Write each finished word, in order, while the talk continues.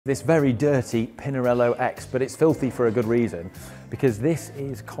This very dirty Pinarello X, but it's filthy for a good reason, because this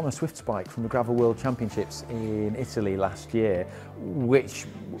is Connor Swift's bike from the Gravel World Championships in Italy last year, which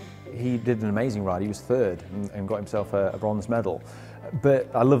he did an amazing ride. He was third and got himself a bronze medal.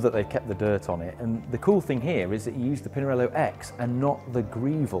 But I love that they've kept the dirt on it. And the cool thing here is that he used the Pinarello X and not the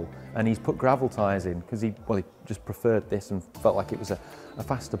Grevel. And he's put gravel tyres in because he just preferred this and felt like it was a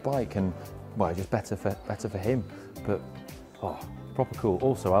faster bike and, well, just better for him. But, oh, proper cool.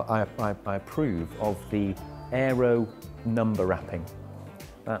 Also, I approve of the aero number wrapping.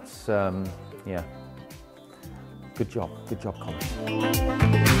 That's, yeah, good job,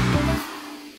 Connor.